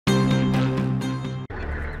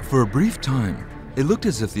For a brief time, it looked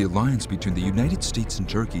as if the alliance between the United States and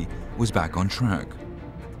Turkey was back on track.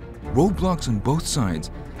 Roadblocks on both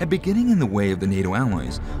sides had been getting in the way of the NATO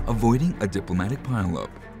allies avoiding a diplomatic pileup.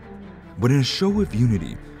 But in a show of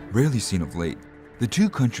unity, rarely seen of late, the two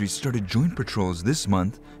countries started joint patrols this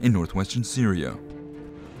month in northwestern Syria.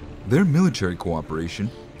 Their military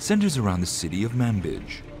cooperation centers around the city of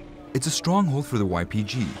Manbij. It's a stronghold for the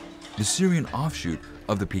YPG, the Syrian offshoot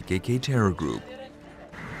of the PKK terror group.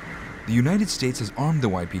 The United States has armed the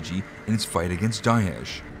YPG in its fight against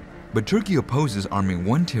Daesh, but Turkey opposes arming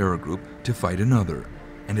one terror group to fight another,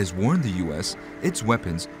 and has warned the US its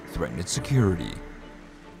weapons threaten its security.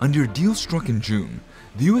 Under a deal struck in June,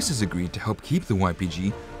 the US has agreed to help keep the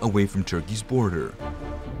YPG away from Turkey's border.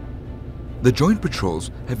 The joint patrols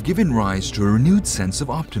have given rise to a renewed sense of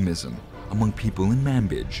optimism among people in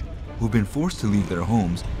Manbij, who've been forced to leave their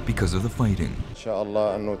homes because of the fighting.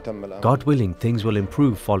 God willing, things will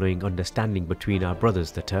improve following understanding between our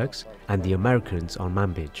brothers the Turks and the Americans on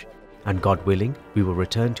Manbij. And God willing, we will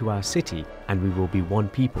return to our city and we will be one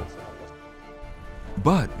people.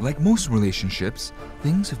 But like most relationships,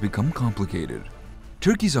 things have become complicated.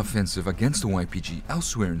 Turkey's offensive against the YPG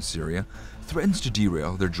elsewhere in Syria threatens to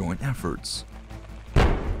derail their joint efforts.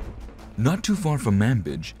 Not too far from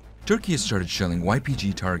Manbij, Turkey has started shelling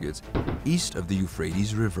YPG targets east of the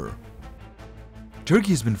Euphrates River. Turkey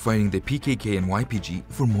has been fighting the PKK and YPG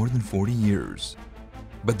for more than 40 years.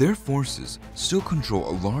 But their forces still control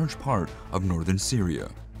a large part of northern Syria.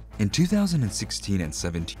 In 2016 and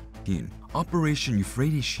 17, Operation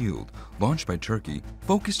Euphrates Shield, launched by Turkey,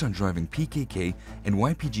 focused on driving PKK and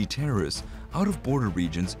YPG terrorists out of border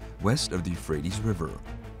regions west of the Euphrates River.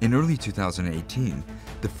 In early 2018,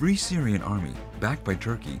 the Free Syrian Army, backed by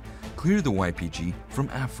Turkey, cleared the YPG from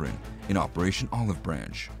Afrin in Operation Olive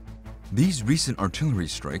Branch. These recent artillery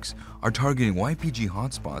strikes are targeting YPG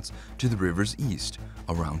hotspots to the river's east,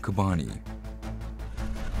 around Kobani.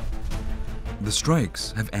 The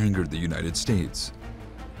strikes have angered the United States,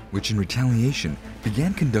 which in retaliation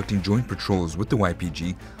began conducting joint patrols with the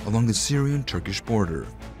YPG along the Syrian-Turkish border.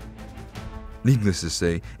 Needless to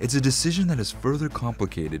say, it's a decision that has further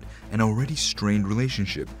complicated an already strained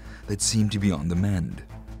relationship that seemed to be on the mend.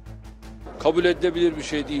 Kabul edilebilir bir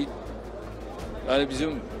şey değil. Yani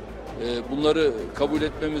bizim bunları kabul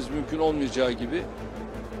etmemiz mümkün olmayacağı gibi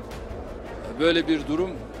böyle bir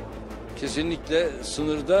durum kesinlikle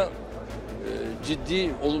sınırda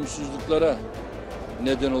ciddi olumsuzluklara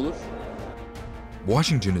neden olur.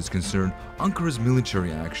 Washington is concerned Ankara's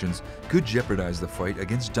military actions could jeopardize the fight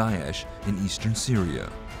against Daesh in eastern Syria.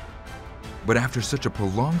 But after such a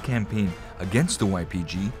prolonged campaign against the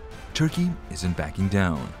YPG, Turkey isn't backing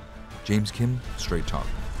down. James Kim, Straight Talk.